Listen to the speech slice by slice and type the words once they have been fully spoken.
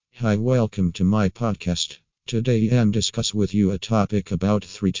Hi, welcome to my podcast. Today I'm discuss with you a topic about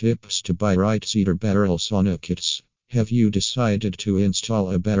 3 tips to buy right Cedar barrel sauna kits. Have you decided to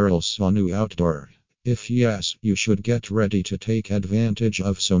install a barrel sauna outdoor? If yes, you should get ready to take advantage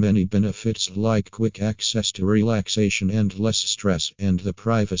of so many benefits like quick access to relaxation and less stress and the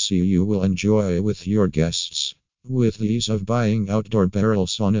privacy you will enjoy with your guests. With the ease of buying outdoor barrel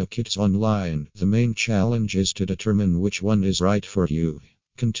sauna kits online, the main challenge is to determine which one is right for you.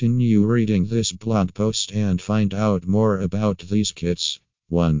 Continue reading this blog post and find out more about these kits.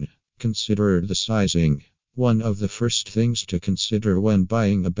 1. Consider the sizing. One of the first things to consider when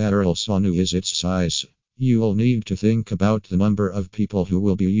buying a barrel sauna is its size. You'll need to think about the number of people who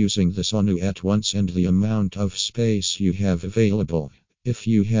will be using the sauna at once and the amount of space you have available. If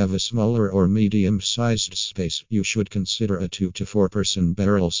you have a smaller or medium-sized space, you should consider a 2 to 4 person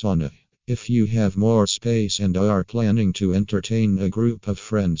barrel sauna. If you have more space and are planning to entertain a group of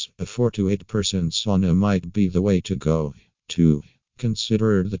friends, a 4 to 8 person sauna might be the way to go. 2.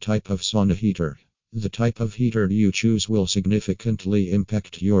 Consider the type of sauna heater. The type of heater you choose will significantly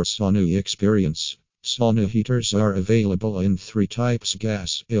impact your sauna experience. Sauna heaters are available in 3 types: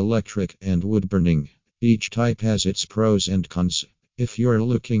 gas, electric, and wood burning. Each type has its pros and cons. If you're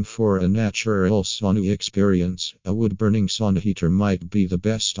looking for a natural sauna experience, a wood-burning sauna heater might be the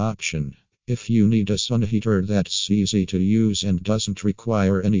best option. If you need a sauna heater that's easy to use and doesn't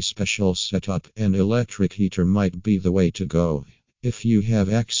require any special setup, an electric heater might be the way to go. If you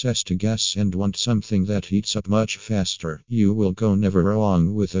have access to gas and want something that heats up much faster, you will go never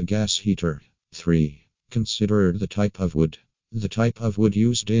wrong with a gas heater. 3. Consider the type of wood. The type of wood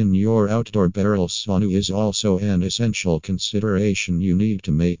used in your outdoor barrel sauna is also an essential consideration you need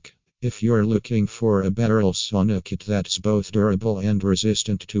to make. If you're looking for a barrel sauna kit that's both durable and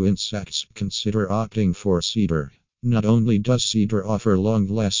resistant to insects, consider opting for Cedar. Not only does Cedar offer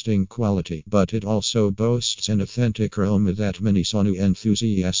long-lasting quality, but it also boasts an authentic aroma that many sauna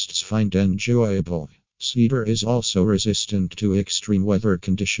enthusiasts find enjoyable. Cedar is also resistant to extreme weather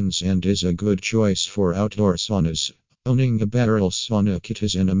conditions and is a good choice for outdoor saunas. Owning a barrel sauna kit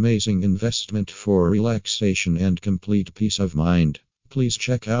is an amazing investment for relaxation and complete peace of mind. Please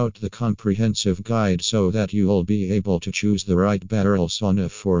check out the comprehensive guide so that you'll be able to choose the right barrel sauna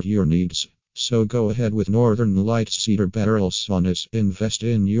for your needs. So go ahead with Northern Lights Cedar barrel saunas, invest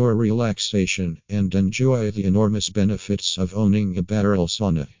in your relaxation, and enjoy the enormous benefits of owning a barrel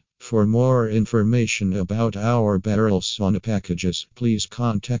sauna. For more information about our barrel sauna packages, please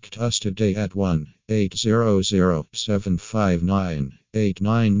contact us today at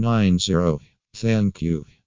 1-800-759-8990. Thank you.